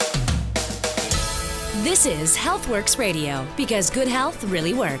This is Healthworx Radio, because good health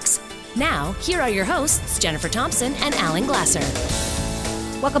really works. Now, here are your hosts, Jennifer Thompson and Alan Glasser.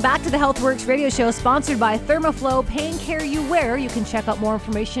 Welcome back to the Healthworx Radio Show, sponsored by Thermoflow Pain Care You Wear. You can check out more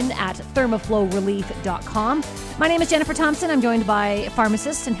information at thermoflowrelief.com. My name is Jennifer Thompson. I'm joined by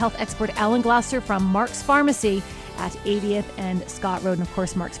pharmacist and health expert Alan Glasser from Mark's Pharmacy at 80th and Scott Road. And of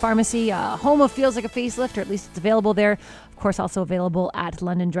course, Mark's Pharmacy, home of Feels Like a Facelift, or at least it's available there. Of course, also available at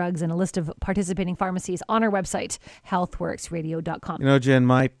London Drugs, and a list of participating pharmacies on our website, healthworxradio.com. You know, Jen,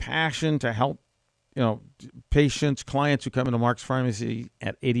 my passion to help patients, clients who come into Mark's Pharmacy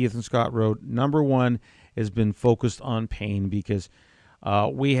at 80th and Scott Road, number one has been focused on pain, because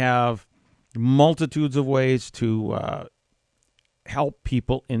we have multitudes of ways to help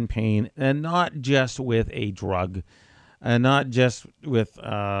people in pain, and not just with a drug, and not just with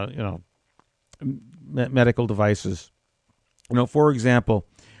medical devices. For example,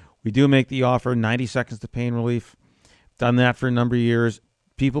 we do make the offer 90 seconds to pain relief. Done that for a number of years.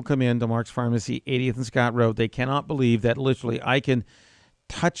 People come in to Mark's Pharmacy, 80th and Scott Road. They cannot believe that literally I can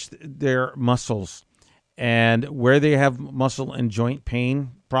touch their muscles, and where they have muscle and joint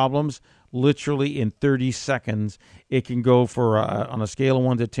pain problems, literally in 30 seconds, it can go for on a scale of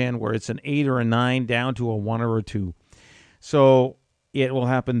 1 to 10, where it's an 8 or a 9 down to a 1 or a 2. So it will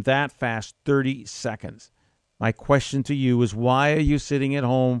happen that fast, 30 seconds. My question to you is, why are you sitting at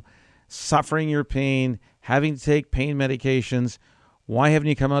home, suffering your pain, having to take pain medications? Why haven't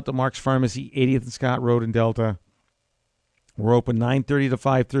you come out to Mark's Pharmacy, 80th and Scott Road in Delta? We're open 9:30 to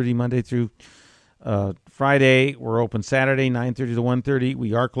 5:30 Monday through Friday. We're open Saturday, 9:30 to 1:30.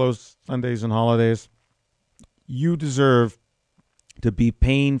 We are closed Sundays and holidays. You deserve to be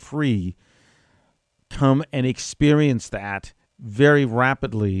pain-free. Come and experience that very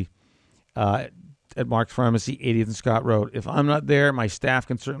rapidly at Mark's Pharmacy, 80th and Scott Road. If I'm not there, my staff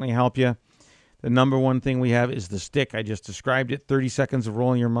can certainly help you. The number one thing we have is the stick. I just described it. 30 seconds of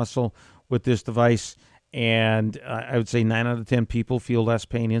rolling your muscle with this device, and I would say 9 out of 10 people feel less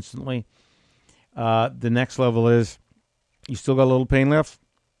pain instantly. The next level is, you still got a little pain left?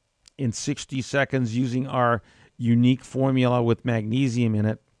 In 60 seconds, using our unique formula with magnesium in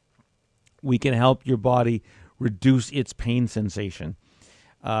it, we can help your body reduce its pain sensation.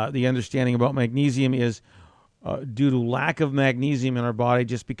 The understanding about magnesium is, due to lack of magnesium in our body,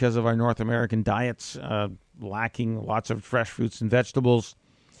 just because of our North American diets, lacking lots of fresh fruits and vegetables,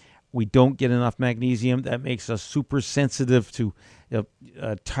 we don't get enough magnesium. That makes us super sensitive to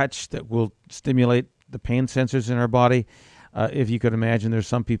touch that will stimulate the pain sensors in our body. If you could imagine, there's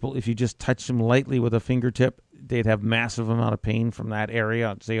some people, if you just touch them lightly with a fingertip, they'd have massive amount of pain from that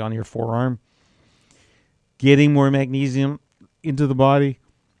area, say on your forearm. Getting more magnesium into the body,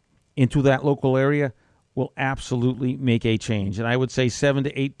 into that local area, will absolutely make a change. And I would say 7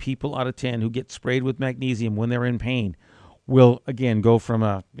 to 8 people out of 10 who get sprayed with magnesium when they're in pain will, again, go from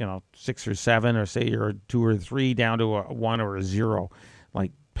a 6 or 7, or say you're a 2 or 3, down to a 1 or a 0.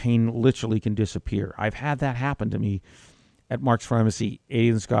 Like, pain literally can disappear. I've had that happen to me at Mark's Pharmacy,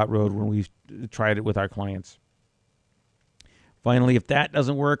 80th and Scott Road, when we've tried it with our clients. Finally, if that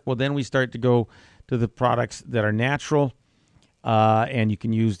doesn't work, well, then we start to go to the products that are natural, and you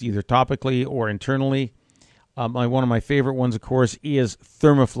can use either topically or internally. One of my favorite ones, of course, is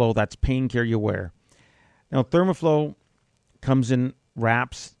Thermoflow. That's Pain Care You Wear. Now, Thermoflow comes in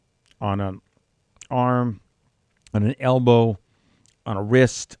wraps on an arm, on an elbow, on a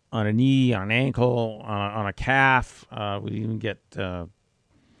wrist, on a knee, on an ankle, on a calf. We even get,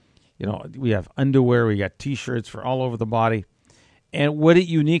 we have underwear, we got T-shirts for all over the body. And what it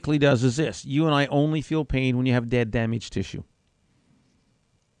uniquely does is this: you and I only feel pain when you have dead, damaged tissue.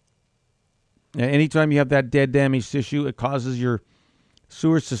 Now, anytime you have that dead, damaged tissue, it causes your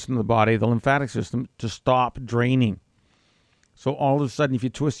sewer system of the body, the lymphatic system, to stop draining. So all of a sudden, if you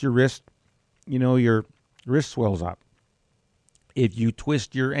twist your wrist, your wrist swells up. If you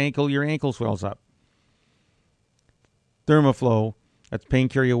twist your ankle swells up. Thermoflow, that's Pain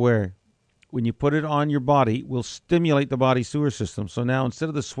Care You Wear, when you put it on your body, will stimulate the body sewer system. So now, instead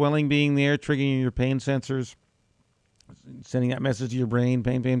of the swelling being there, triggering your pain sensors, sending that message to your brain,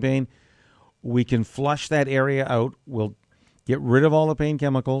 pain, pain, pain, we can flush that area out. We'll get rid of all the pain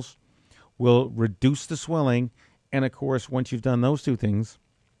chemicals. We'll reduce the swelling. And, of course, once you've done those two things,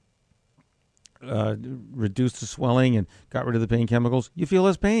 reduce the swelling and got rid of the pain chemicals, you feel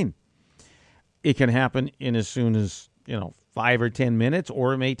less pain. It can happen in as soon as, 5 or 10 minutes,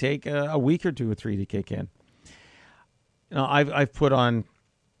 or it may take a week or 2 or 3 to kick in. I've put on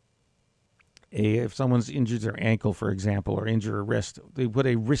if someone's injured their ankle, for example, or injured a wrist, they put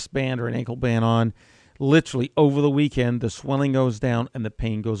a wristband or an ankle band on, literally over the weekend, the swelling goes down and the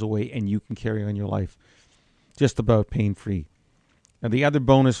pain goes away, and you can carry on your life just about pain-free. And the other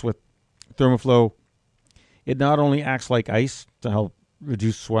bonus with ThermoFlow, it not only acts like ice to help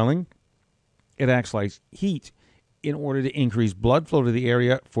reduce swelling, it acts like heat in order to increase blood flow to the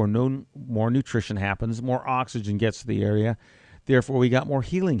area, for more nutrition happens, more oxygen gets to the area. Therefore, we got more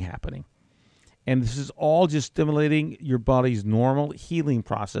healing happening. And this is all just stimulating your body's normal healing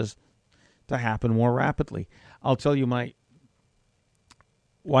process to happen more rapidly. I'll tell you, my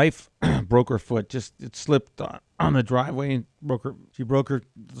wife broke her foot. It slipped on the driveway and she broke her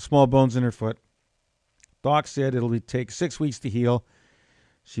small bones in her foot. Doc said it'll take 6 weeks to heal.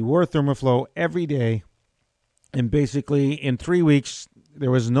 She wore ThermoFlow every day, and basically in 3 weeks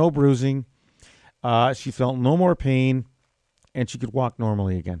there was no bruising. She felt no more pain, and she could walk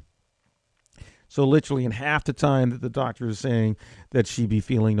normally again. So literally in half the time that the doctor was saying that she'd be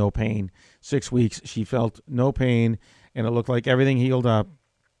feeling no pain, 6 weeks, she felt no pain, and it looked like everything healed up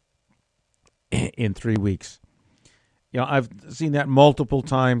in 3 weeks. I've seen that multiple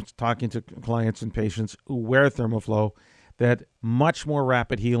times talking to clients and patients who wear ThermoFlow, that much more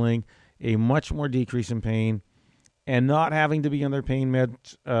rapid healing, a much more decrease in pain, and not having to be on their pain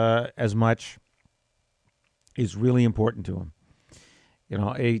meds as much is really important to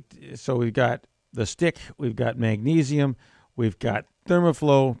them. So we've got the stick, we've got magnesium, we've got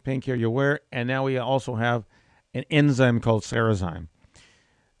ThermoFlow, Pain Care You Wear, and now we also have an enzyme called Cerezyme.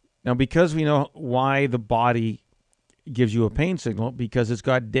 Now, because we know why the body gives you a pain signal, because it's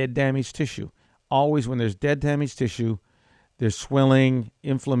got dead, damaged tissue. Always when there's dead, damaged tissue, there's swelling,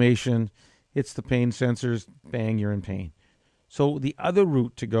 inflammation, hits the pain sensors, bang, you're in pain. So the other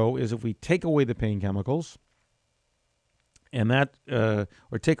route to go is if we take away the pain chemicals, and that,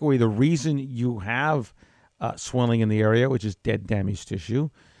 or take away the reason you have swelling in the area, which is dead, damaged tissue.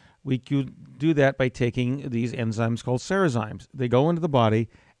 We could do that by taking these enzymes called Cerezymes. They go into the body,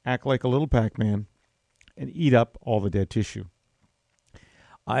 act like a little Pac-Man, and eat up all the dead tissue.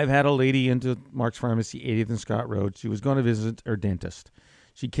 I've had a lady into Mark's Pharmacy, 80th and Scott Road. She was going to visit her dentist.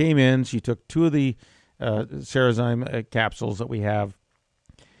 She came in, she took 2 of the Cerezyme capsules that we have,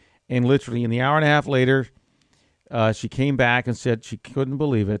 and literally in the hour and a half later, she came back and said she couldn't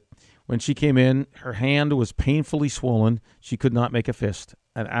believe it. When she came in, her hand was painfully swollen. She could not make a fist.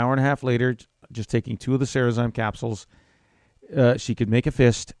 An hour and a half later, just taking 2 of the Cerezyme capsules, she could make a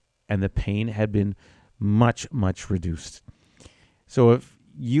fist, and the pain had been much, much reduced. So if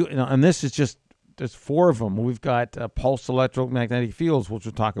and this is there's 4 of them. We've got pulsed electromagnetic fields, which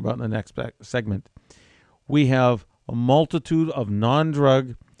we'll talk about in the next segment. We have a multitude of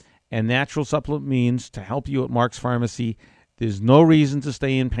non-drug and natural supplement means to help you at Mark's Pharmacy. There's no reason to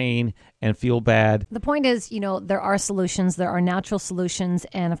stay in pain and feel bad. The point is, there are solutions. There are natural solutions.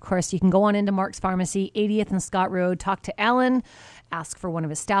 And, of course, you can go on into Mark's Pharmacy, 80th and Scott Road, talk to Alan, ask for one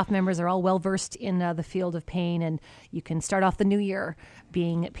of his staff members. They're all well-versed in the field of pain, and you can start off the new year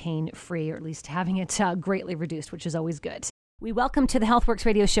being pain-free, or at least having it greatly reduced, which is always good. We welcome to the Healthworx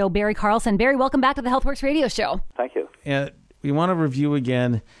Radio Show Barry Carlson. Barry, welcome back to the Healthworx Radio Show. Thank you. We want to review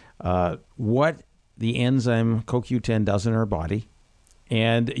again what the enzyme CoQ10 does in our body.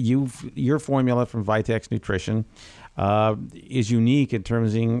 And your formula from Vitex Nutrition is unique in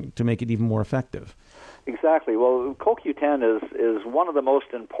terms to make it even more effective. Exactly. Well, CoQ10 is one of the most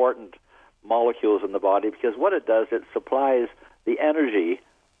important molecules in the body, because what it does, it supplies the energy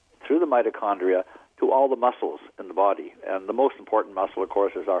through the mitochondria to all the muscles in the body. And the most important muscle, of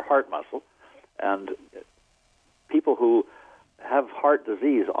course, is our heart muscle. And people who have heart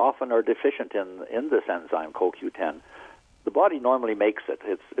disease often are deficient in this enzyme, CoQ10. The body normally makes it.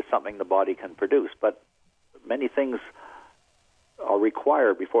 It's something the body can produce, but many things are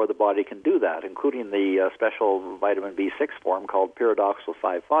required before the body can do that, including the special vitamin B6 form called pyridoxal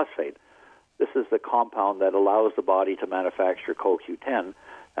 5-phosphate. This is the compound that allows the body to manufacture CoQ10,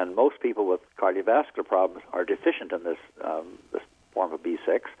 and most people with cardiovascular problems are deficient in this form of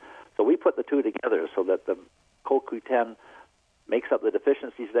B6. So we put the two together so that the CoQ10 makes up the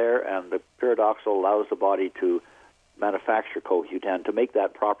deficiencies there, and the pyridoxal allows the body to manufacture CoQ10 to make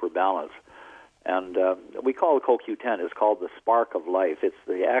that proper balance. And we call CoQ10, it's called the spark of life. It's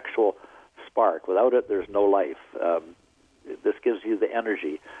the actual spark. Without it, there's no life. This gives you the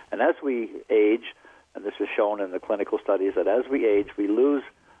energy. And as we age, and this is shown in the clinical studies, that as we age, we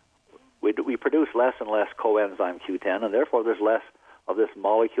produce less and less coenzyme Q10, and therefore there's less of this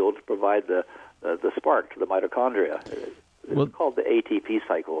molecule to provide the spark to the mitochondria. It's called the ATP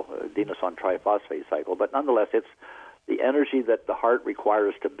cycle, adenosine triphosphate cycle, but nonetheless, it's the energy that the heart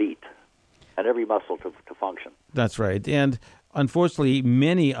requires to beat and every muscle to function. That's right. And unfortunately,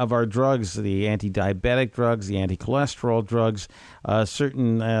 many of our drugs, the anti-diabetic drugs, the anti-cholesterol drugs,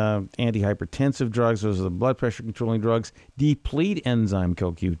 certain anti-hypertensive drugs, those are the blood pressure controlling drugs, deplete enzyme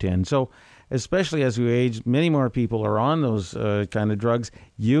CoQ10. So especially as we age, many more people are on those kind of drugs.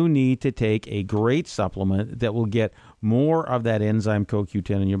 You need to take a great supplement that will get more of that enzyme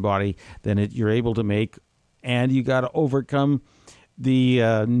CoQ10 in your body than you're able to make, and you got to overcome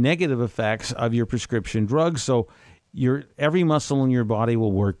the negative effects of your prescription drugs. So every muscle in your body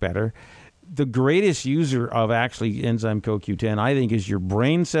will work better. The greatest user of actually enzyme CoQ10, I think, is your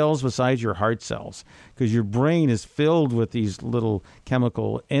brain cells besides your heart cells, because your brain is filled with these little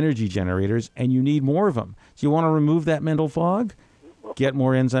chemical energy generators, and you need more of them. So you want to remove that mental fog? Get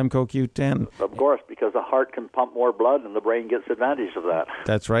more enzyme CoQ10. Of course, because the heart can pump more blood and the brain gets advantage of that.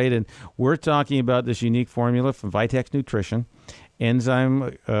 That's right. And we're talking about this unique formula from Vitex Nutrition,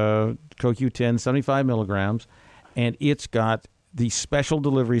 enzyme CoQ10, 75 milligrams, and it's got the special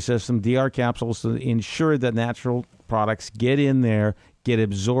delivery system, DR capsules, to ensure that natural products get in there, get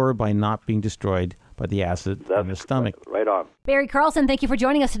absorbed by not being destroyed by the acid in the stomach. Right on. Barry Carlson, thank you for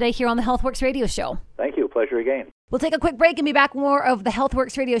joining us today here on the Healthworx Radio Show. Thank you. Pleasure again. We'll take a quick break and be back more of the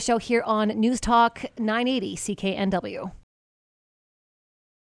Healthworx Radio Show here on News Talk 980 CKNW.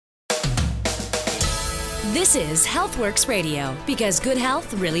 This is Healthworx Radio, because good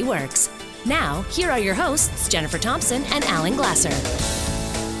health really works. Now, here are your hosts, Jennifer Thompson and Alan Glasser.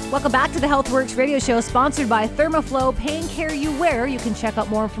 Welcome back to the Healthworx Radio Show, sponsored by Thermoflow Pain Care You Wear. You can check out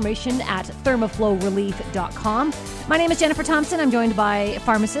more information at thermoflowrelief.com. My name is Jennifer Thompson. I'm joined by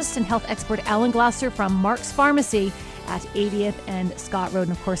pharmacist and health expert Alan Glasser from Mark's Pharmacy at 80th and Scott Road.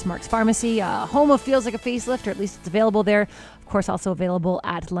 And of course, Mark's Pharmacy, home of Feels Like a Facelift, or at least it's available there. Of course, also available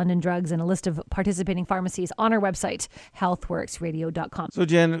at London Drugs, and a list of participating pharmacies on our website, healthworxradio.com. So,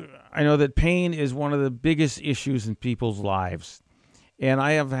 Jen, I know that pain is one of the biggest issues in people's lives. And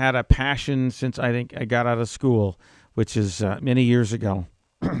I have had a passion since I think I got out of school, which is many years ago,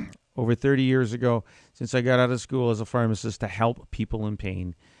 over 30 years ago, since I got out of school as a pharmacist, to help people in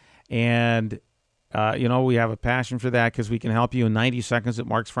pain. And, we have a passion for that because we can help you in 90 seconds at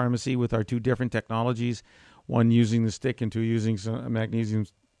Mark's Pharmacy with our two different technologies, one using the stick and two using some magnesium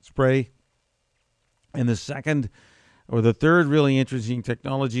spray. And the third really interesting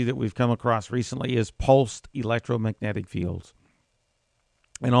technology that we've come across recently is pulsed electromagnetic fields.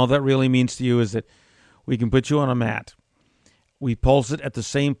 And all that really means to you is that we can put you on a mat. We pulse it at the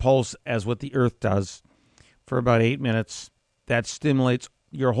same pulse as what the earth does for about 8 minutes. That stimulates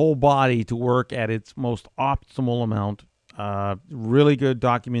your whole body to work at its most optimal amount. Really good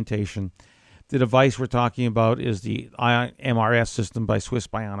documentation. The device we're talking about is the MRS system by Swiss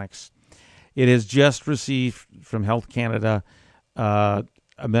Bionics. It has just received from Health Canada a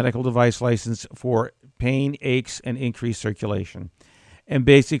medical device license for pain, aches, and increased circulation. And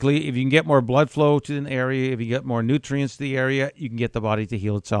basically, if you can get more blood flow to an area, if you get more nutrients to the area, you can get the body to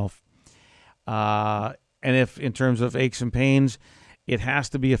heal itself. And if in terms of aches and pains, it has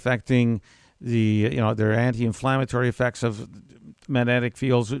to be affecting their anti-inflammatory effects of magnetic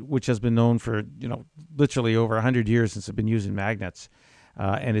fields, which has been known for, literally over 100 years since it's been using magnets,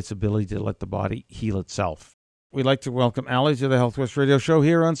 and its ability to let the body heal itself. We'd like to welcome Allie to the Healthworx Radio Show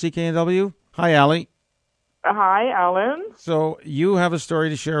here on CKNW. Hi, Allie. Hi, Alan. So you have a story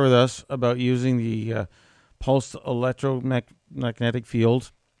to share with us about using the pulsed electromagnetic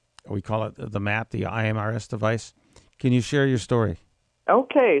field. We call it the MAT, the IMRS device. Can you share your story?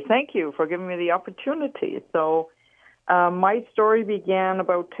 Okay, thank you for giving me the opportunity. So my story began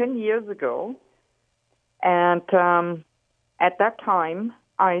about 10 years ago, and at that time,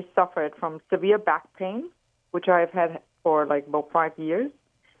 I suffered from severe back pain, which I've had for about 5 years,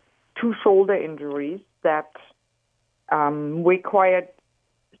 2 shoulder injuries that required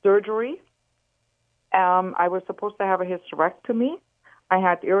surgery. I was supposed to have a hysterectomy. I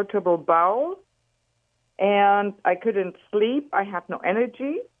had irritable bowel, and I couldn't sleep. I had no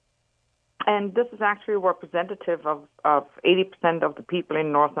energy. And this is actually representative of 80% of the people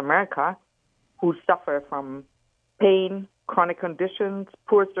in North America who suffer from pain, chronic conditions,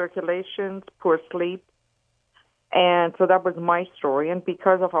 poor circulation, poor sleep. And so that was my story. And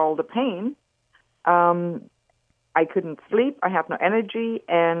because of all the pain, I couldn't sleep, I had no energy,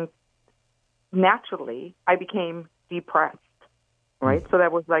 and naturally, I became depressed, right? So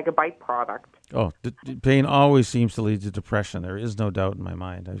that was like a byproduct. Oh, pain always seems to lead to depression. There is no doubt in my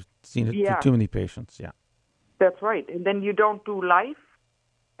mind. I've seen it for too many patients, yeah. That's right. And then you don't do life,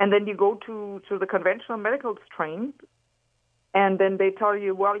 and then you go to the conventional medical train, and then they tell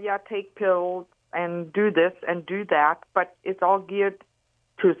you, well, take pills and do this and do that, but it's all geared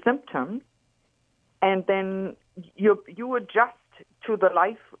to symptoms. And then you adjust to the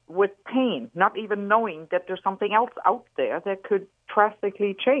life with pain, not even knowing that there's something else out there that could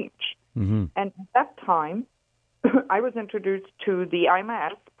drastically change. Mm-hmm. And at that time, I was introduced to the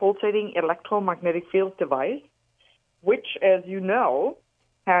IMS pulsating electromagnetic field device, which, as you know,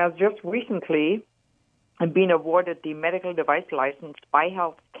 has just recently been awarded the medical device license by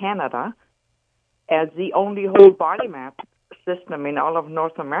Health Canada as the only whole body map system in all of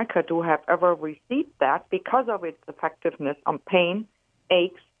North America to have ever received that because of its effectiveness on pain,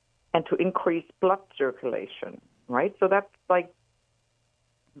 aches, and to increase blood circulation, right? So that's like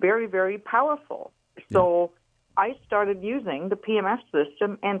very, very powerful. So I started using the PMF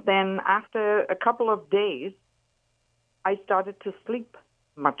system, and then after a couple of days, I started to sleep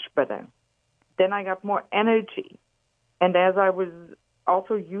much better. Then I got more energy. And as I was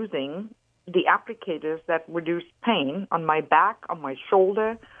also using the applicators that reduce pain on my back, on my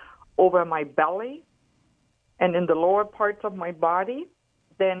shoulder, over my belly, and in the lower parts of my body,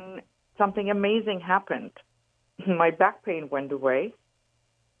 then something amazing happened. My back pain went away,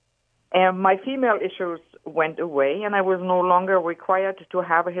 and my female issues went away, and I was no longer required to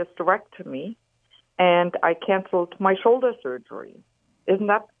have a hysterectomy, and I canceled my shoulder surgery. Isn't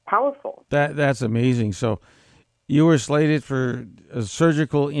that powerful? That's amazing. So you were slated for a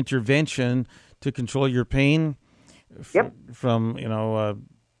surgical intervention to control your pain from,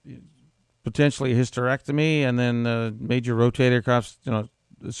 potentially a hysterectomy, and then major rotator cuff,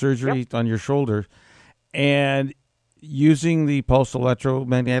 surgery on your shoulder. And using the pulsed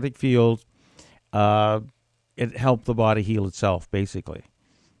electromagnetic field, it helped the body heal itself, basically.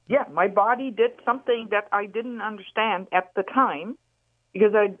 Yeah, my body did something that I didn't understand at the time,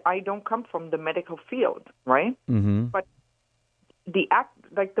 because I don't come from the medical field, right? Mm-hmm. But the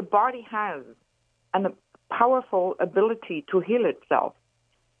body has a powerful ability to heal itself,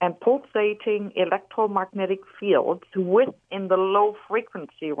 and pulsating electromagnetic fields within the low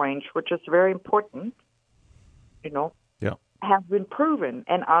frequency range, which is very important, have been proven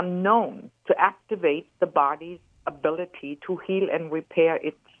and are known to activate the body's ability to heal and repair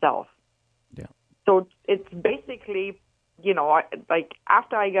itself. Yeah. So it's basically,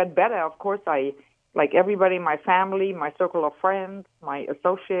 after I got better, of course, like everybody in my family, my circle of friends, my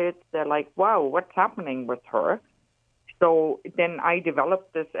associates, they're like, wow, what's happening with her? So then I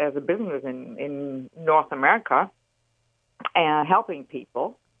developed this as a business in North America, helping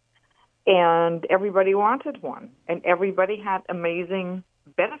people. And everybody wanted one, and everybody had amazing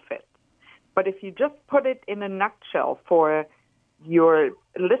benefits. But if you just put it in a nutshell for your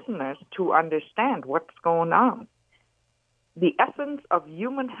listeners to understand what's going on, the essence of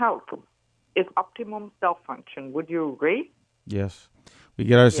human health is optimum cell function. Would you agree? Yes. We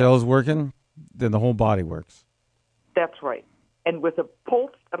get our cells working, then the whole body works. That's right. And with a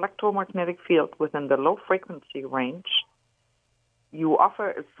pulsed electromagnetic field within the low frequency range, you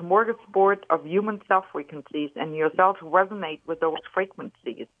offer a smorgasbord of human cell frequencies, and your cells resonate with those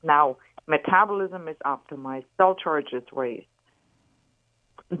frequencies. Now, metabolism is optimized, cell charge is raised.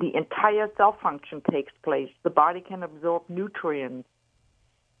 The entire cell function takes place. The body can absorb nutrients.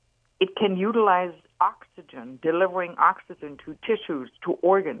 It can utilize oxygen, delivering oxygen to tissues, to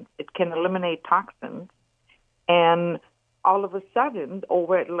organs. It can eliminate toxins. And all of a sudden,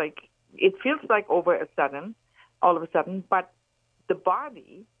 it feels like all of a sudden, but the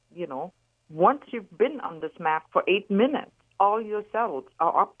body, once you've been on this map for 8 minutes, all your cells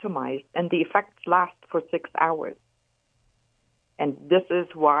are optimized, and the effects last for 6 hours. And this is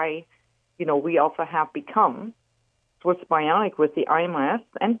why, we also have become, Swiss Bionic with the IMS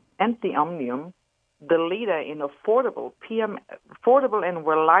and the Omnium, the leader in affordable and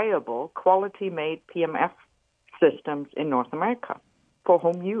reliable, quality-made PMF systems in North America for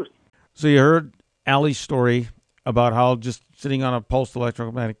home use. So you heard Allie's story about how just sitting on a pulsed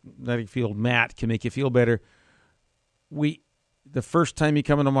electromagnetic field mat can make you feel better. The first time you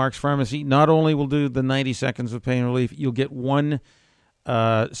come into Mark's Pharmacy, not only will do the 90 seconds of pain relief, you'll get one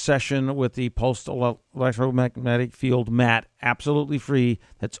session with the pulsed electromagnetic field mat, absolutely free.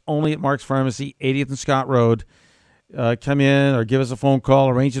 That's only at Mark's Pharmacy, 80th and Scott Road. Come in or give us a phone call,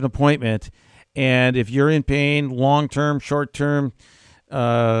 arrange an appointment. And if you're in pain, long-term, short-term,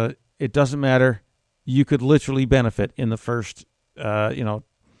 it doesn't matter. You could literally benefit in the first,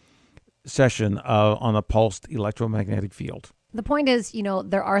 session on the pulsed electromagnetic field. The point is,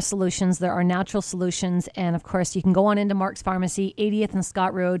 there are solutions. There are natural solutions. And, of course, you can go on into Mark's Pharmacy, 80th and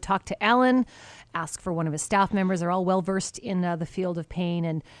Scott Road, talk to Alan, ask for one of his staff members. They're all well-versed in the field of pain,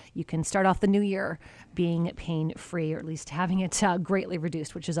 and you can start off the new year being pain-free, or at least having it greatly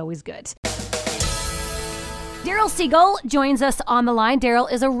reduced, which is always good. Daryl Siegel joins us on the line.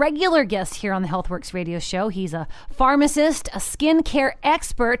 Daryl is a regular guest here on the Healthworx radio show. He's a pharmacist, a skincare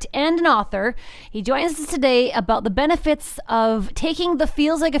expert, and an author. He joins us today about the benefits of taking the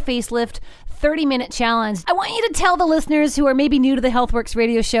Feels Like a Facelift 30-minute challenge. I want you to tell the listeners who are maybe new to the Healthworx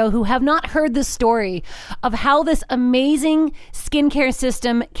radio show, who have not heard the story of how this amazing skincare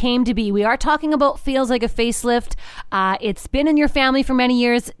system came to be. We are talking about Feels Like a Facelift. It's been in your family for many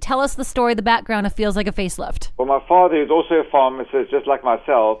years. Tell us the story, the background of Feels Like a Facelift. Well, my father is also a pharmacist, just like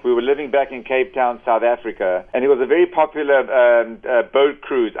myself. We were living back in Cape Town, South Africa, and it was a very popular boat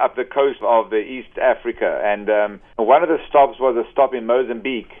cruise up the coast of the East Africa. And one of the stops was a stop in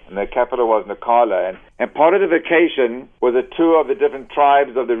Mozambique, and the capital was Nacala. And part of the vacation was a tour of the different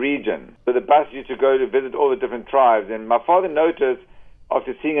tribes of the region. So the bus used to go to visit all the different tribes. And my father noticed,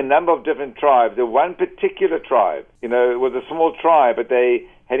 after seeing a number of different tribes, that one particular tribe, it was a small tribe, but they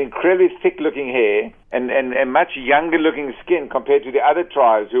had incredibly thick-looking hair and much younger-looking skin compared to the other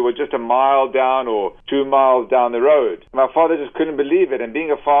tribes who were just a mile down or 2 miles down the road. My father just couldn't believe it, and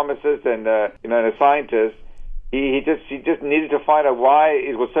being a pharmacist and and a scientist, he just needed to find out why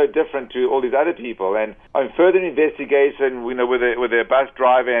it was so different to all these other people. And on further investigation, with a bus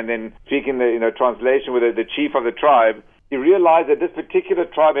driver and then speaking the translation with the chief of the tribe, he realized that this particular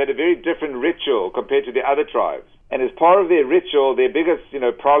tribe had a very different ritual compared to the other tribes. And as part of their ritual, their biggest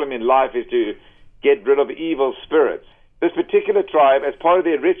problem in life is to get rid of evil spirits. This particular tribe, as part of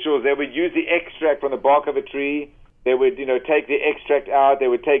their rituals, they would use the extract from the bark of a tree. They would take the extract out. They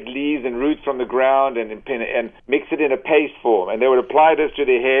would take leaves and roots from the ground and mix it in a paste form. And they would apply this to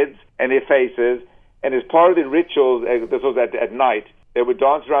their heads and their faces. And as part of the rituals, this was at night, they would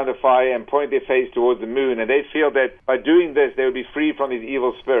dance around the fire and point their face towards the moon, and they feel that by doing this, they would be free from these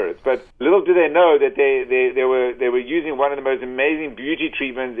evil spirits. But little do they know that they were using one of the most amazing beauty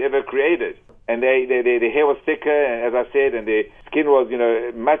treatments ever created. And their hair was thicker, as I said, and their skin was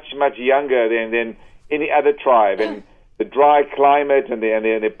much younger than any other tribe. And the dry climate and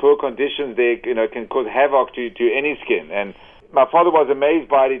the poor conditions there can cause havoc to any skin. And my father was amazed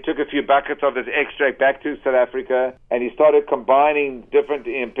by it. He took a few buckets of this extract back to South Africa, and he started combining different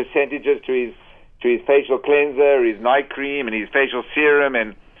percentages to his facial cleanser, his night cream, and his facial serum,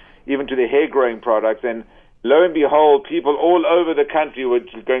 and even to the hair growing products. And lo and behold, people all over the country were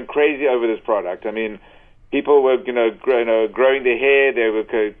going crazy over this product. I mean, people were growing their hair, they were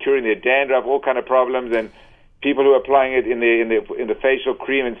curing their dandruff, all kind of problems, and people who were applying it in the facial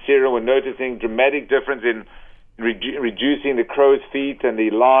cream and serum were noticing dramatic difference in reducing the crow's feet and the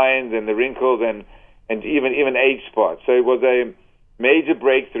lines and the wrinkles and even age spots. So it was a major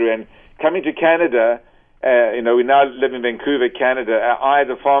breakthrough. And coming to Canada, we now live in Vancouver, Canada. I, as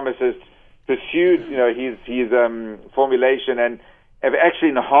a pharmacist, pursued his formulation and have actually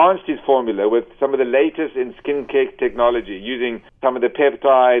enhanced his formula with some of the latest in skincare technology, using some of the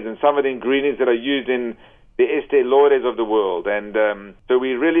peptides and some of the ingredients that are used in the Estee Lauders of the world. And so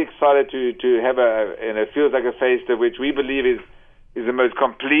we're really excited to have Feels Like a Facelift, which we believe is the most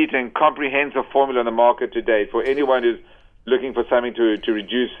complete and comprehensive formula on the market to date for anyone who's looking for something to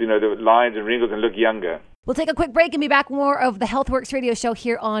reduce the lines and wrinkles and look younger. We'll take a quick break and be back more of the Healthworx radio show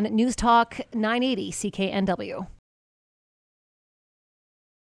here on News Talk 980 CKNW.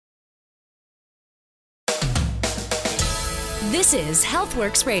 This is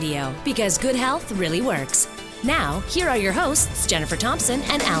Healthworx Radio, because good health really works. Now, here are your hosts, Jennifer Thompson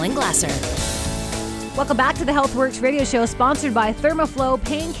and Alan Glasser. Welcome back to the Healthworx radio show, sponsored by Thermoflow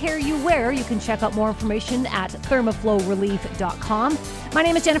Pain Care You Wear. You can check out more information at thermoflowrelief.com. My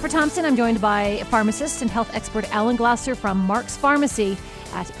name is Jennifer Thompson. I'm joined by pharmacist and health expert Alan Glasser from Mark's Pharmacy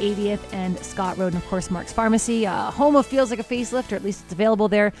at 80th and Scott Road. And of course, Mark's Pharmacy, home of Feels Like a Facelift, or at least it's available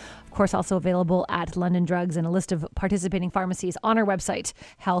there. Of course, also available at London Drugs, and a list of participating pharmacies on our website,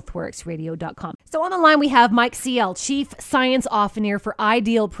 healthworxradio.com. So on the line, we have Mike CL, Chief Science Officer for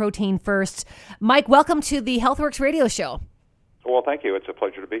Ideal Protein First. Mike, welcome to the Healthworx radio show. Well, thank you. It's a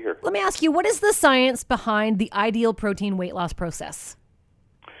pleasure to be here. Let me ask you, what is the science behind the Ideal Protein weight loss process?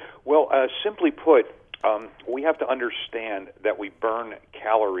 Well, simply put, we have to understand that we burn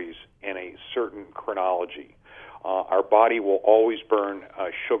calories in a certain chronology. Our body will always burn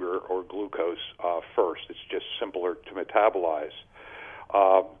sugar or glucose first. It's just simpler to metabolize.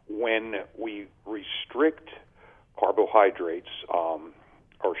 When we restrict carbohydrates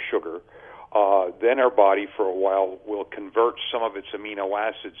or sugar, then our body for a while will convert some of its amino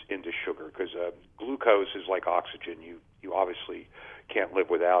acids into sugar, because glucose is like oxygen. You obviously can't live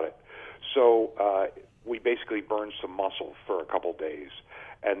without it. So we basically burn some muscle for a couple days.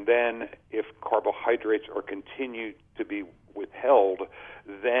 And then if carbohydrates are continued to be withheld,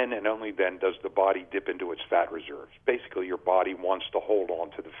 then and only then does the body dip into its fat reserves. Basically, your body wants to hold on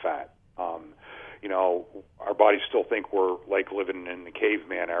to the fat. Our bodies still think we're like living in the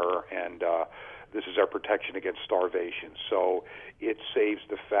caveman era, and this is our protection against starvation. So it saves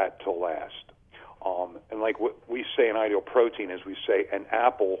the fat to last. And like what we say in Ideal Protein is we say an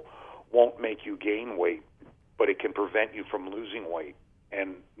apple won't make you gain weight, but it can prevent you from losing weight.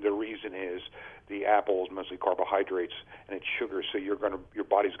 And the reason is the apple is mostly carbohydrates and it's sugar, so your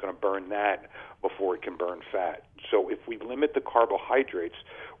body's going to burn that before it can burn fat. So if we limit the carbohydrates,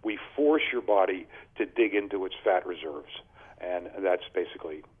 we force your body to dig into its fat reserves, and that's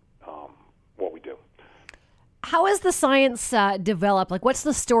basically what we do. How has the science developed? Like, what's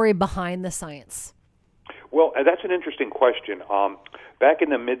the story behind the science? Well, that's an interesting question. Back in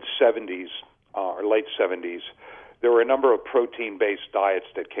the mid-'70s or late '70s, there were a number of protein-based diets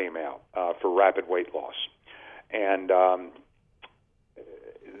that came out for rapid weight loss, and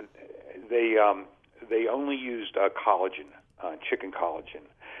they only used collagen, chicken collagen,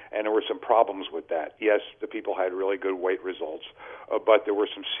 and there were some problems with that. Yes, the people had really good weight results, but there were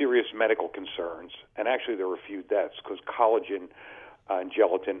some serious medical concerns, and actually there were a few deaths because collagen and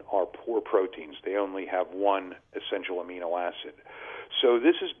gelatin are poor proteins. They only have one essential amino acid. So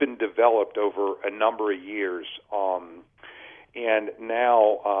this has been developed over a number of years, and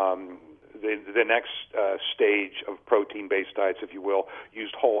now the next stage of protein-based diets, if you will,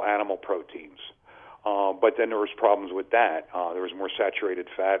 used whole animal proteins. But then there was problems with that. There was more saturated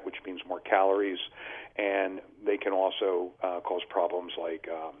fat, which means more calories, and they can also cause problems like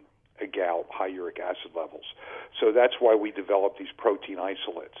gout, high uric acid levels. So that's why we developed these protein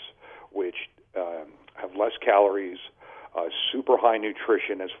isolates, which have less calories, super high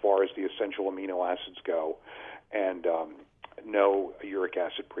nutrition as far as the essential amino acids go, and no uric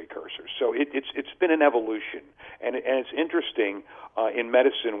acid precursors. So it's been an evolution, and it's interesting. In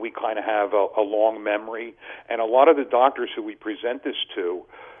medicine, we kind of have a long memory, and a lot of the doctors who we present this to,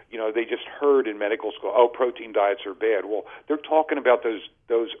 they just heard in medical school, oh, protein diets are bad. Well, they're talking about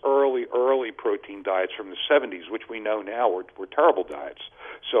those early protein diets from the 70s, which we know now were terrible diets.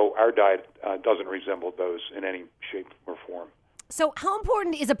 So our diet doesn't resemble those in any shape or form. So how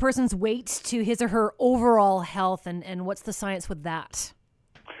important is a person's weight to his or her overall health, and what's the science with that?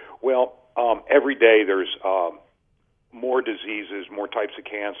 Well, every day there's more diseases, more types of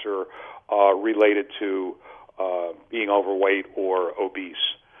cancer related to being overweight or obese.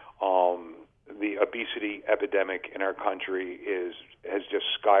 The obesity epidemic in our country has just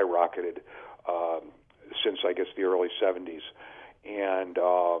skyrocketed since, I guess, the early 70s. And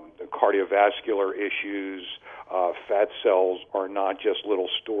cardiovascular issues, fat cells are not just little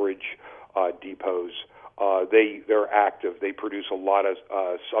storage depots. They're active. They produce a lot of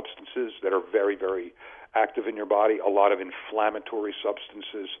substances that are very, very active in your body, a lot of inflammatory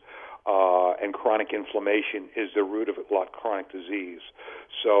substances, and chronic inflammation is the root of a lot of chronic disease.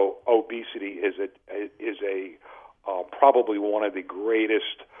 So obesity is probably one of the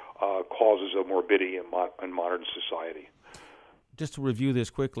greatest causes of morbidity in modern society. Just to review this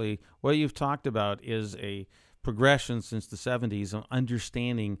quickly, what you've talked about is a progression since the 70s of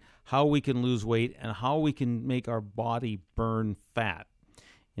understanding how we can lose weight and how we can make our body burn fat.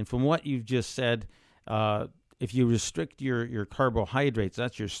 And from what you've just said, if you restrict your carbohydrates,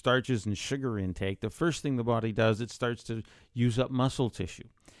 that's your starches and sugar intake, the first thing the body does, it starts to use up muscle tissue.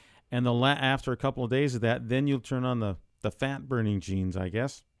 And after a couple of days of that, then you'll turn on the fat-burning genes, I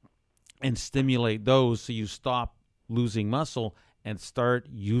guess, and stimulate those so you stop losing muscle and start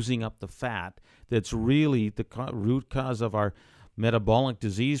using up the fat that's really the root cause of our metabolic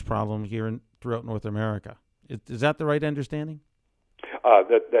disease problem here throughout North America. Is that the right understanding?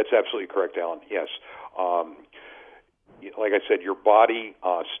 That's absolutely correct, Alan. Yes. Like I said, your body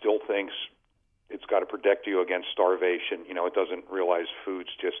still thinks it's got to protect you against starvation. It doesn't realize food's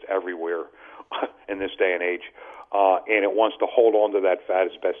just everywhere in this day and age, and it wants to hold on to that fat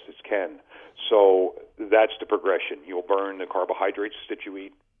as best it can. So that's the progression. You'll burn the carbohydrates that you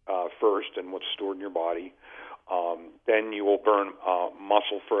eat first and what's stored in your body. Then you will burn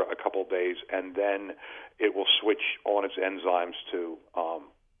muscle for a couple of days, and then it will switch on its enzymes to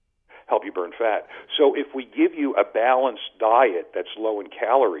help you burn fat. So if we give you a balanced diet that's low in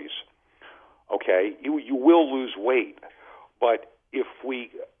calories, okay, you will lose weight. But if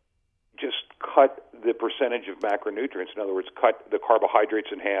we just cut the percentage of macronutrients, in other words, cut the carbohydrates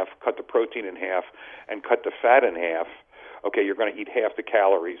in half, cut the protein in half, and cut the fat in half, Okay, you're going to eat half the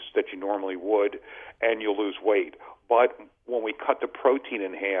calories that you normally would, and you'll lose weight. But when we cut the protein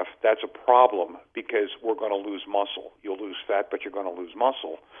in half, that's a problem because we're going to lose muscle. You'll lose fat, but you're going to lose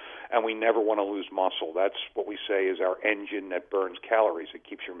muscle. And we never want to lose muscle. That's what we say is our engine that burns calories. It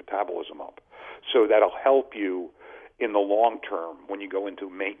keeps your metabolism up. So that'll help you in the long term when you go into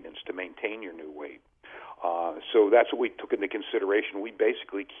maintenance to maintain your new weight. So that's what we took into consideration. We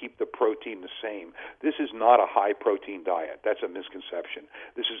basically keep the protein the same. This is not a high-protein diet. That's a misconception.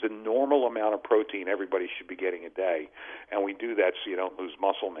 This is the normal amount of protein everybody should be getting a day, and we do that so you don't lose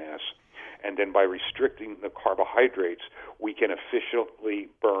muscle mass. And then by restricting the carbohydrates, we can efficiently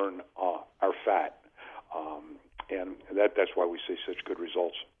burn our fat, and that's why we see such good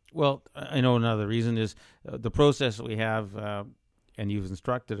results. Well, I know another reason is the process that we have, and you've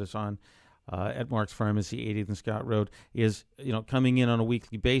instructed us on, at Mark's Pharmacy, 80th and Scott Road, is coming in on a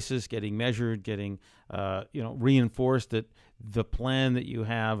weekly basis, getting measured, getting reinforced that the plan that you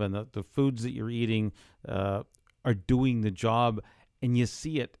have and the foods that you're eating are doing the job, and you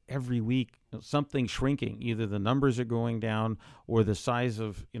see it every week. Something shrinking, either the numbers are going down or the size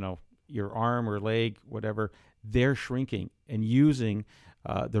of your arm or leg, whatever, they're shrinking, and using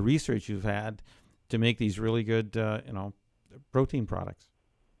the research you've had to make these really good protein products.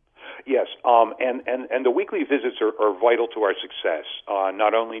 Yes, and the weekly visits are vital to our success.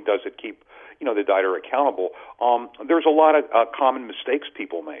 Not only does it keep the dieter accountable, there's a lot of common mistakes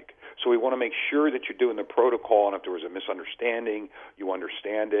people make. So we want to make sure that you're doing the protocol, and if there was a misunderstanding, you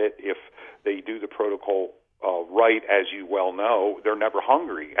understand it. If they do the protocol right, as you well know, they're never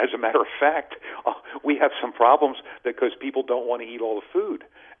hungry. As a matter of fact, we have some problems because people don't want to eat all the food,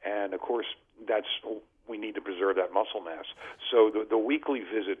 and of course we need to preserve that muscle mass. So the weekly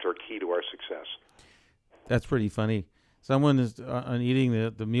visits are key to our success. That's pretty funny. Someone is on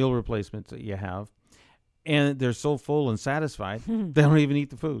eating the meal replacements that you have, and they're so full and satisfied, they don't even eat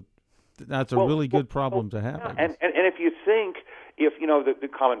the food. That's a really good problem to have. And if you think, the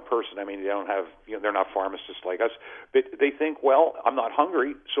common person, they don't have, they're not pharmacists like us, but they think, well, I'm not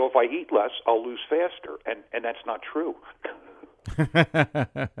hungry, so if I eat less, I'll lose faster. And that's not true.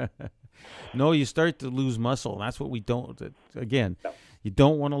 No, you start to lose muscle. That's what we don't. Again, you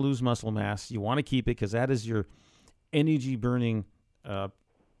don't want to lose muscle mass. You want to keep it because that is your energy burning,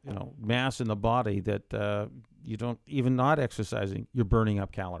 mass in the body that you don't, even not exercising, you're burning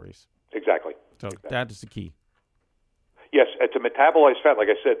up calories. Exactly. So that is the key. Yes, to metabolize fat, like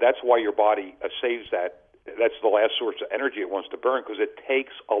I said, that's why your body saves that. That's the last source of energy it wants to burn because it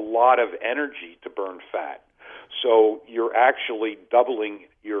takes a lot of energy to burn fat. So you're actually doubling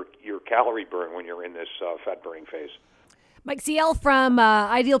your calorie burn when you're in this fat-burning phase. Mike CL from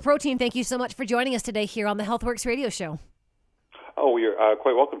Ideal Protein, thank you so much for joining us today here on the Healthworx radio show. Oh, you're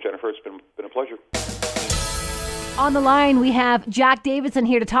quite welcome, Jennifer. It's been a pleasure. On the line, we have Jack Davidson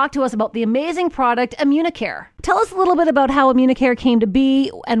here to talk to us about the amazing product, Immunicare. Tell us a little bit about how Immunicare came to be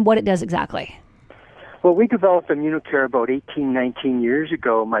and what it does exactly. Well, we developed Immunicare about 18, 19 years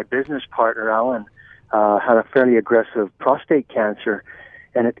ago. My business partner, Alan, had a fairly aggressive prostate cancer,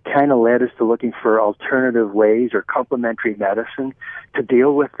 and it kind of led us to looking for alternative ways or complementary medicine to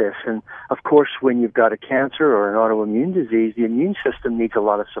deal with this. And, of course, when you've got a cancer or an autoimmune disease, the immune system needs a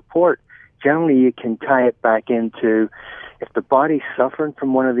lot of support. Generally, you can tie it back into if the body's suffering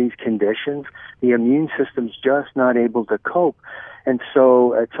from one of these conditions, the immune system's just not able to cope. And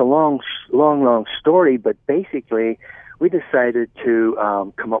so it's a long story, but basically we decided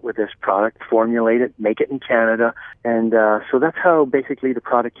to come up with this product, formulate it, make it in Canada, and so that's how basically the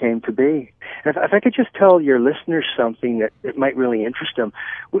product came to be. And if I could just tell your listeners something that might really interest them,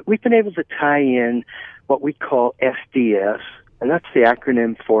 we've been able to tie in what we call SDS, and that's the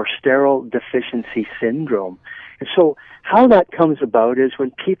acronym for Steroid Deficiency Syndrome. And so how that comes about is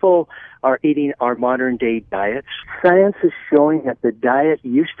when people are eating our modern-day diets, science is showing that the diet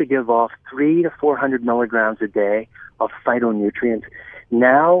used to give off 300 to 400 milligrams a day of phytonutrients.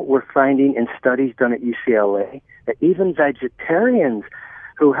 Now we're finding in studies done at UCLA that even vegetarians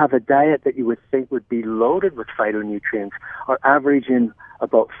who have a diet that you would think would be loaded with phytonutrients are averaging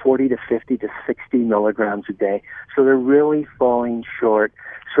about 40 to 50 to 60 milligrams a day. So they're really falling short.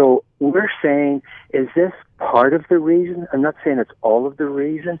 So we're saying, is this part of the reason? I'm not saying it's all of the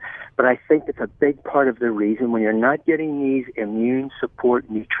reason, but I think it's a big part of the reason. When you're not getting these immune support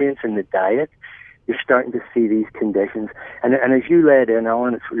nutrients in the diet, you're starting to see these conditions. And as you led in,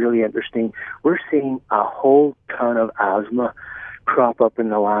 Alan, it's really interesting. We're seeing a whole ton of asthma crop up in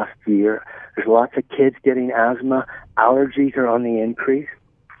the last year. There's lots of kids getting asthma. Allergies are on the increase.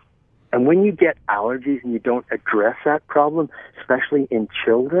 And when you get allergies and you don't address that problem, especially in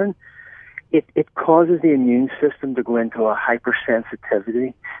children, it causes the immune system to go into a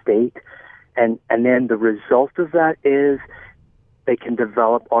hypersensitivity state, and then the result of that is they can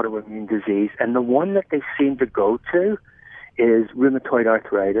develop autoimmune disease. And the one that they seem to go to is rheumatoid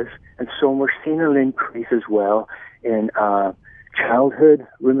arthritis. And so we're seeing an increase as well in childhood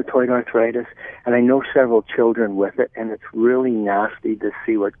rheumatoid arthritis. And I know several children with it, and it's really nasty to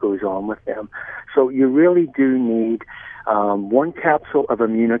see what goes on with them. So you really do need one capsule of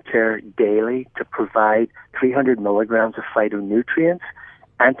Immunocare daily to provide 300 milligrams of phytonutrients,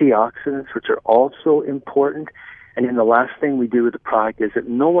 antioxidants, which are also important. And then the last thing we do with the product is that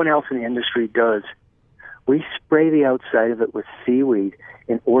no one else in the industry does. We spray the outside of it with seaweed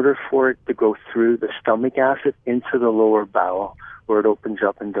in order for it to go through the stomach acid into the lower bowel, where it opens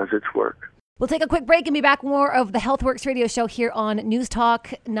up and does its work. We'll take a quick break and be back with more of the Healthworx radio show here on News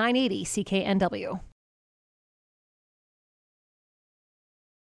Talk 980 CKNW.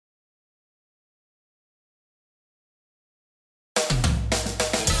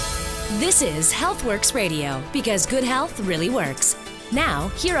 This is Healthworx Radio, because good health really works. Now,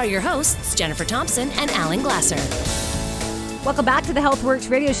 here are your hosts, Jennifer Thompson and Alan Glasser. Welcome back to the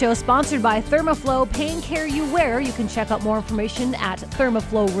Healthworx radio show, sponsored by Thermoflow Pain Care You Wear. You can check out more information at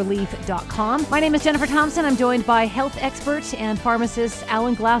thermoflowrelief.com. My name is Jennifer Thompson. I'm joined by health expert and pharmacist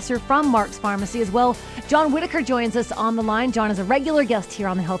Alan Glasser from Mark's Pharmacy as well. John Whitaker joins us on the line. John is a regular guest here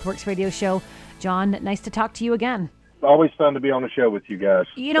on the Healthworx radio show. John, nice to talk to you again. Always fun to be on the show with you guys.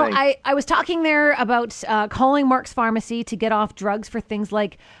 You know, I was talking there about calling Mark's Pharmacy to get off drugs for things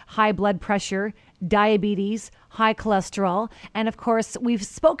like high blood pressure, diabetes, high cholesterol. And of course, we've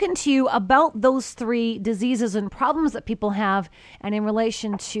spoken to you about those three diseases and problems that people have. And in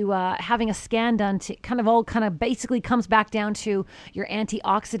relation to having a scan done, to kind of basically comes back down to your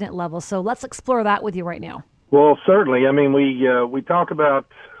antioxidant level. So let's explore that with you right now. Well, certainly. I mean, we talk about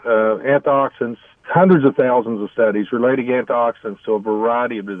antioxidants, hundreds of thousands of studies relating antioxidants to a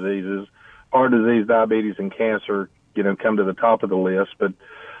variety of diseases. Heart disease, diabetes, and cancer, come to the top of the list, but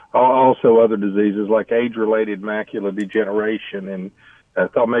also other diseases like age-related macular degeneration. And I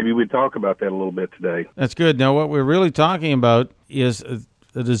thought maybe we'd talk about that a little bit today. That's good. Now, what we're really talking about is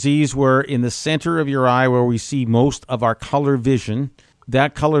a disease where in the center of your eye, where we see most of our color vision,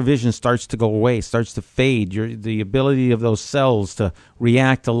 that color vision starts to go away, starts to fade. The ability of those cells to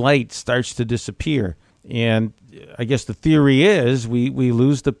react to light starts to disappear. And I guess the theory is we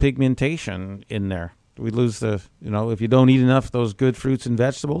lose the pigmentation in there. We lose if you don't eat enough of those good fruits and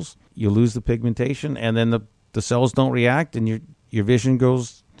vegetables, you lose the pigmentation, and then the cells don't react, and your vision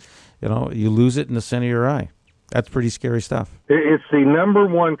goes, you lose it in the center of your eye. That's pretty scary stuff. It's the number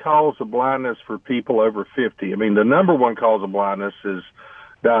one cause of blindness for people over 50. I mean, the number one cause of blindness is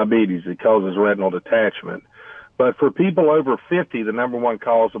diabetes. It causes retinal detachment. But for people over 50, the number one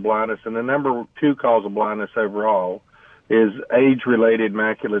cause of blindness and the number two cause of blindness overall is age-related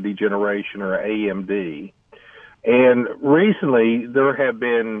macular degeneration, or AMD. And recently, there have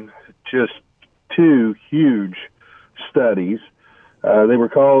been just two huge studies. They were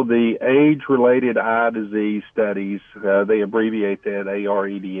called the Age-Related Eye Disease Studies. They abbreviate that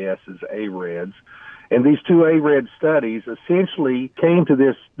AREDS as AREDS. And these two ARED studies essentially came to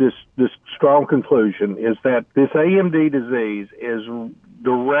this strong conclusion, is that this AMD disease is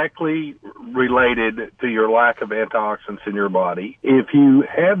directly related to your lack of antioxidants in your body. If you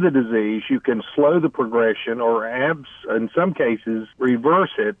have the disease, you can slow the progression or in some cases reverse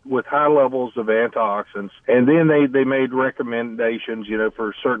it with high levels of antioxidants. And then they made recommendations,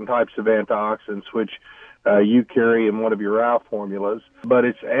 for certain types of antioxidants, which you carry in one of your eye formulas. But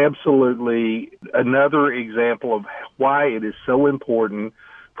it's absolutely another example of why it is so important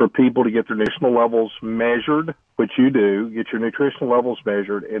for people to get their nutritional levels measured, which you do, get your nutritional levels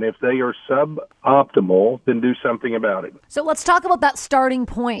measured, and if they are suboptimal, then do something about it. So let's talk about that starting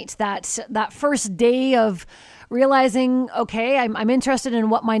point, that first day of realizing, okay, I'm interested in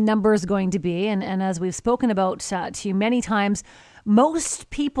what my number is going to be. And as we've spoken about to you many times,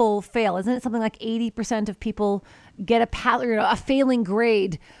 most people fail. Isn't it something like 80% of people get a failing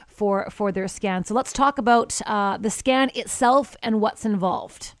grade for their scan? So let's talk about the scan itself and what's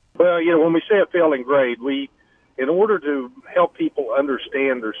involved. Well, when we say a failing grade, in order to help people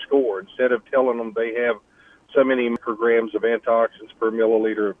understand their score, instead of telling them they have so many micrograms of antioxidants per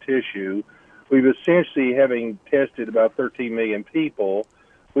milliliter of tissue, we've essentially, having tested about 13 million people,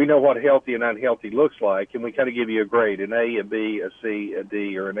 we know what healthy and unhealthy looks like, and we kind of give you a grade, an A, a B, a C, a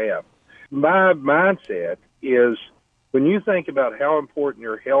D, or an F. My mindset is, when you think about how important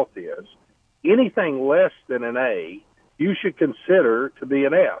your health is, anything less than an A, you should consider to be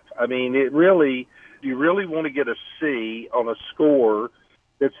an F. I mean, you really want to get a C on a score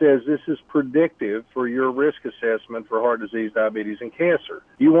that says this is predictive for your risk assessment for heart disease, diabetes, and cancer.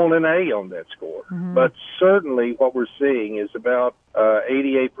 You want an A on that score. But certainly what we're seeing is about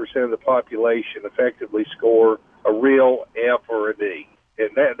 88% of the population effectively score a real F or a D. And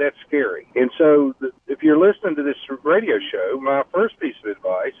that's scary. And so if you're listening to this radio show, my first piece of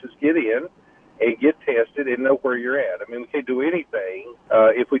advice is get in and get tested and know where you're at. I mean, we can't do anything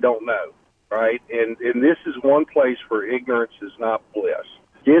if we don't know, right? And this is one place where ignorance is not bliss.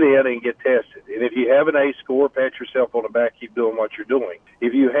 Get in and get tested. And if you have an A score, pat yourself on the back, keep doing what you're doing.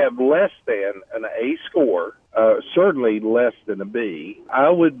 If you have less than an A score, certainly less than a B,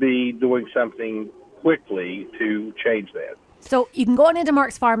 I would be doing something quickly to change that. So you can go on into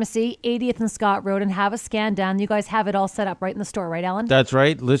Mark's Pharmacy, 80th and Scott Road, and have a scan done. You guys have it all set up right in the store, right, Alan? That's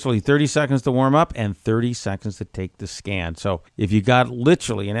right. Literally 30 seconds to warm up and 30 seconds to take the scan. So if you got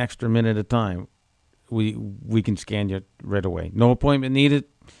literally an extra minute of time, we can scan you right away. No appointment needed.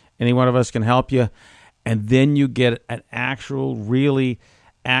 Any one of us can help you. And then you get an actual, really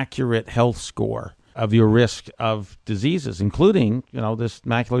accurate health score of your risk of diseases, including, this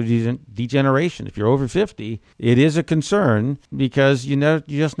macular degeneration. If you're over 50, it is a concern because you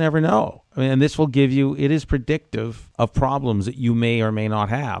just never know. I mean, and this will give you, it is predictive of problems that you may or may not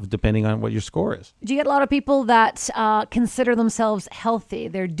have, depending on what your score is. Do you get a lot of people that consider themselves healthy?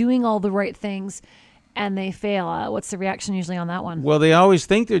 They're doing all the right things and they fail. What's the reaction usually on that one? Well, they always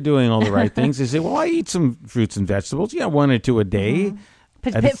think they're doing all the right things. They say, well, I eat some fruits and vegetables. Yeah, 1 or 2 a day.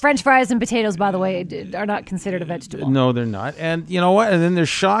 French fries and potatoes, by the way, are not considered a vegetable. No, they're not. And you know what? And then they're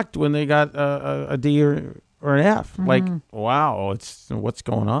shocked when they got a D or an F. Like, wow, what's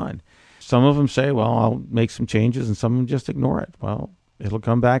going on? Some of them say, well, I'll make some changes, and some of them just ignore it. Well, it'll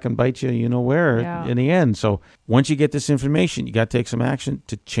come back and bite you, where in the end. So once you get this information, you got to take some action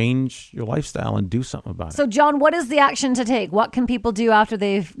to change your lifestyle and do something about it. So, John, what is the action to take? What can people do after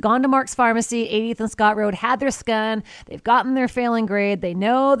they've gone to Mark's Pharmacy, 80th and Scott Road, had their scan, they've gotten their failing grade, they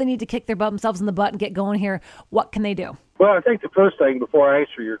know they need to kick themselves in the butt and get going here. What can they do? Well, I think the first thing, before I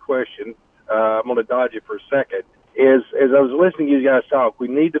answer your question, I'm going to dodge it for a second, is as I was listening to you guys talk, we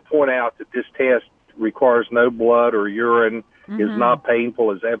need to point out that this test requires no blood or urine, is not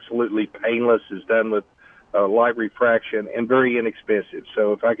painful, is absolutely painless, is done with light refraction, and very inexpensive.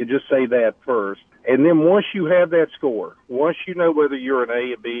 So if I could just say that first. And then once you have that score, once you know whether you're an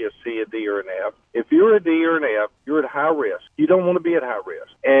A, a B, a C, a D, or an F, if you're a D or an F, you're at high risk. You don't want to be at high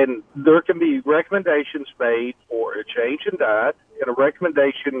risk. And there can be recommendations made for a change in diet and a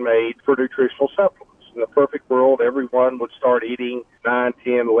recommendation made for nutritional supplements. In the perfect world, everyone would start eating 9,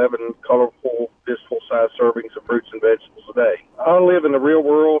 10, 11 colorful, fistful-sized servings of fruits and vegetables a day. I live in the real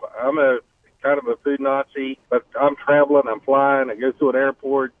world. I'm a kind of a food Nazi, but I'm traveling, I'm flying, I go through an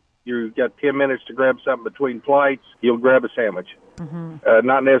airport. You've got 10 minutes to grab something between flights. You'll grab a sandwich,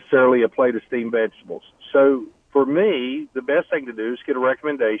 not necessarily a plate of steamed vegetables. So for me, the best thing to do is get a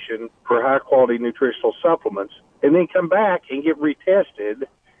recommendation for high-quality nutritional supplements and then come back and get retested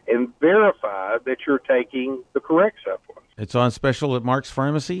and verify that you're taking the correct supplements. It's on special at Mark's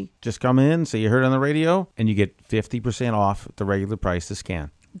Pharmacy. Just come in, say you heard it on the radio, and you get 50% off the regular price to scan.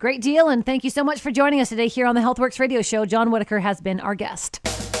 Great deal, and thank you so much for joining us today here on the Healthworx radio show. John Whitaker has been our guest.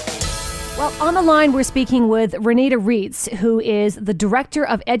 Well, on the line, we're speaking with Renita Reitz, who is the Director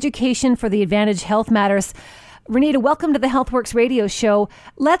of Education for the Advantage Health Matters. Renita, welcome to the Healthworx radio show.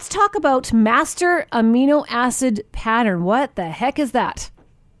 Let's talk about master amino acid pattern. What the heck is that?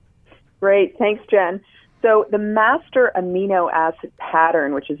 Great. Thanks, Jen. So the master amino acid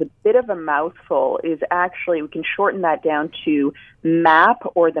pattern, which is a bit of a mouthful, is actually, we can shorten that down to MAP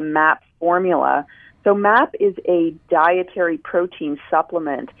or the MAP formula. So MAP is a dietary protein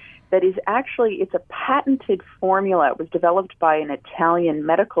supplement that is actually, it's a patented formula. It was developed by an Italian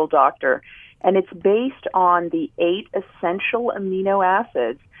medical doctor, and it's based on the 8 essential amino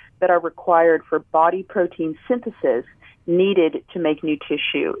acids that are required for body protein synthesis needed to make new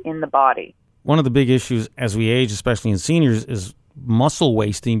tissue in the body. One of the big issues as we age, especially in seniors, is muscle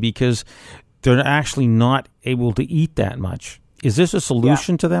wasting because they're actually not able to eat that much. Is this a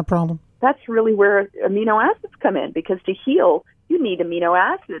solution to that problem? That's really where amino acids come in, because to heal, you need amino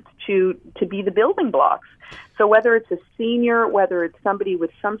acids to be the building blocks. So whether it's a senior, whether it's somebody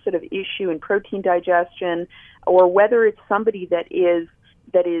with some sort of issue in protein digestion, or whether it's somebody that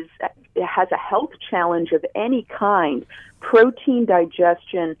has a health challenge of any kind, protein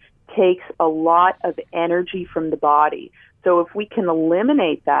digestion takes a lot of energy from the body. So if we can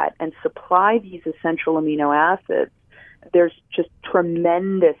eliminate that and supply these essential amino acids, there's just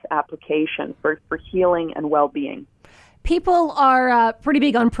tremendous application for healing and well-being. People are pretty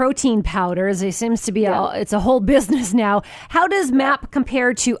big on protein powders. It seems to be it's a whole business now. How does MAP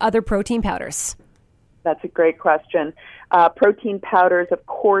compare to other protein powders? That's a great question. Protein powders, of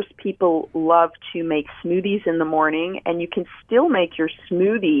course, people love to make smoothies in the morning, and you can still make your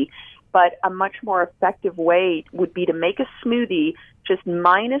smoothie, but a much more effective way would be to make a smoothie, just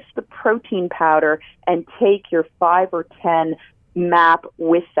minus the protein powder, and take your 5 or 10 MAP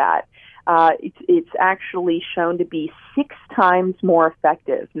with that. It's actually shown to be 6 times more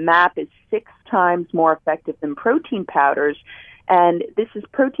effective. MAP is 6 times more effective than protein powders. And this is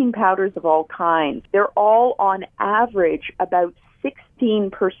protein powders of all kinds. They're all on average about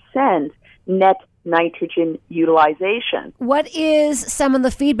 16% net nitrogen utilization. What is some of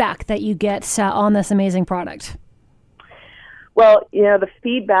the feedback that you get on this amazing product? Well, the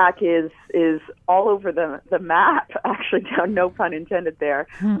feedback is all over the map, actually, no pun intended there.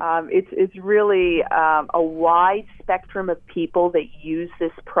 It's really a wide spectrum of people that use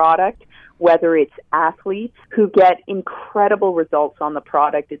this product, whether it's athletes who get incredible results on the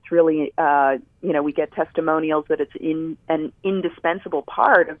product. It's really, we get testimonials that it's an indispensable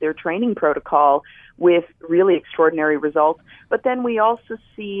part of their training protocol with really extraordinary results. But then we also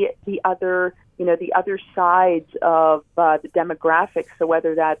see the other sides of the demographics. So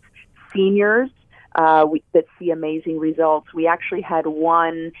whether that's seniors that see amazing results. We actually had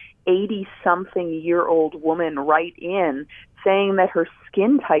one 80-something-year-old woman write in saying that her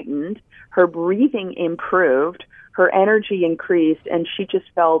skin tightened, her breathing improved, her energy increased, and she just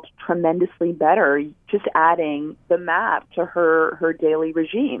felt tremendously better just adding the MAP to her daily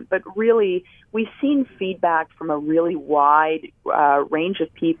regime. But really, we've seen feedback from a really wide range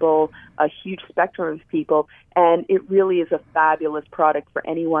of people, a huge spectrum of people, and it really is a fabulous product for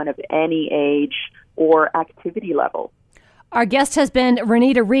anyone of any age or activity level. Our guest has been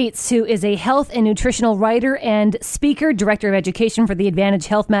Renita Reitz, who is a health and nutritional writer and speaker, director of education for the Advantage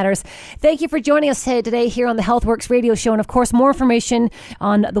Health Matters. Thank you for joining us today here on the Healthworx radio show. And of course, more information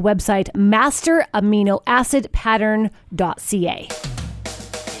on the website masteraminoacidpattern.ca.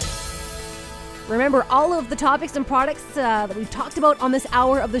 Remember, all of the topics and products that we've talked about on this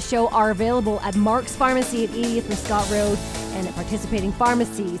hour of the show are available at Mark's Pharmacy at 80th and Scott Road and at participating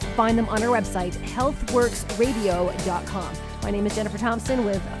pharmacies. Find them on our website, healthworxradio.com. My name is Jennifer Thompson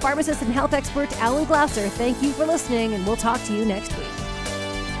with pharmacist and health expert Alan Glasser. Thank you for listening, and we'll talk to you next week.